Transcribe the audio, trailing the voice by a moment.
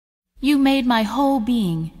You made my whole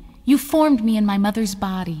being. You formed me in my mother's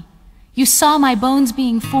body. You saw my bones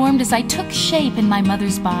being formed as I took shape in my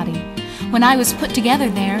mother's body. When I was put together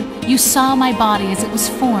there, you saw my body as it was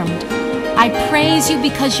formed. I praise you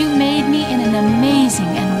because you made me in an amazing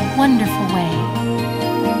and wonderful way.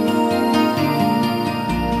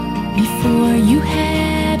 Before you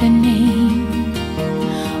had a name,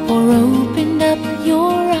 or opened up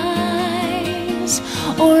your eyes,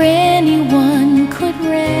 or anyone could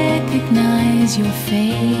recognize your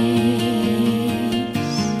face,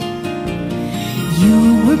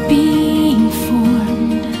 you were being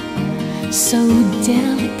formed, so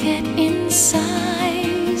delicate in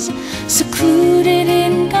size, secluded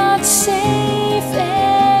in God's safe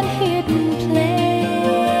and hidden place.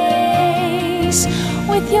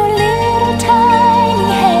 With your little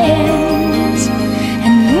tiny hands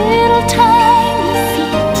and little tiny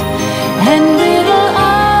feet and little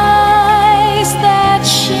eyes that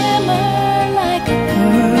shimmer like a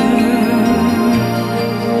pearl,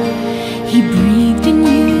 He breathed in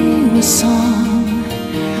you a song,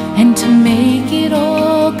 and to make it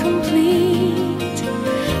all complete,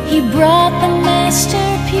 He brought the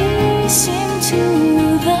masterpiece into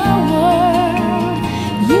the world.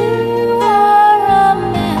 You are a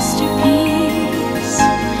masterpiece,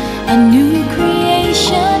 a new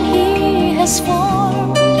creation He has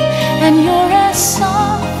formed, and you're as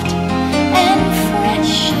soft and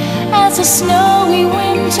fresh as a snowy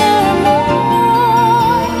winter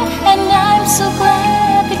morn. And I'm so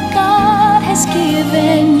glad that God has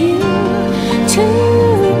given you to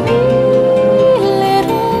me,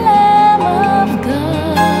 little Lamb of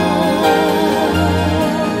God.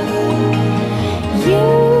 You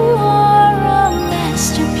are a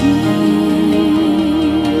masterpiece.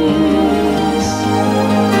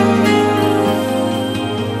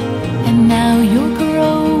 And now you're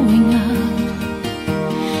growing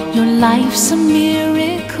up. Your life's a miracle.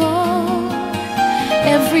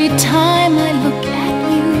 Every time I look at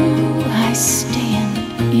you, I stand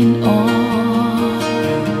in awe,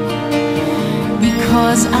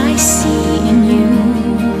 because I see in you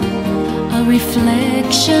a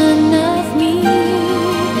reflection of me,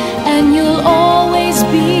 and you'll always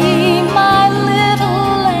be my little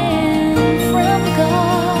lamb from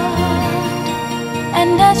God.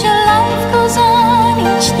 And as your life goes on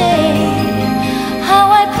each day, how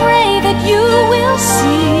I pray that you will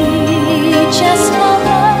see just how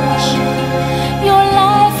much your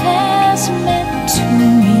life has meant to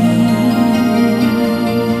me.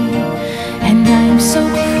 And I'm so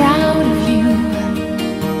proud of you.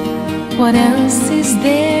 What else is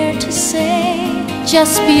there to say?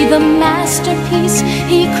 Just be the masterpiece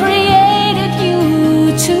He created you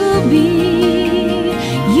to be.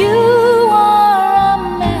 You are a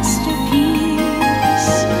masterpiece,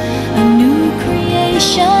 a new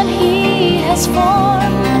creation He has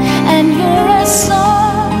formed, and you're as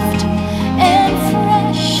soft and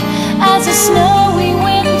fresh as a snowy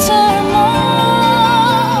winter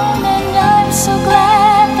morn. And I'm so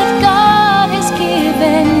glad that God has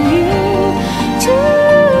given you to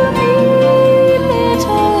me,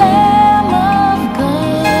 little Lamb of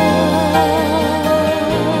God.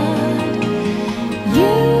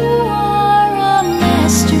 You are a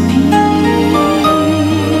masterpiece.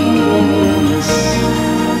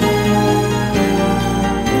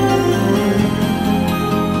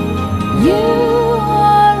 You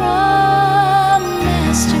are a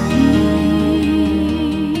masterpiece.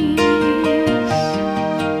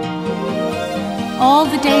 All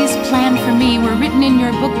the days planned for me were written in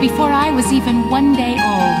your book before I was even 1 day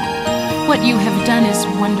old. What you have done is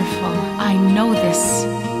wonderful. I know this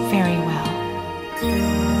very well.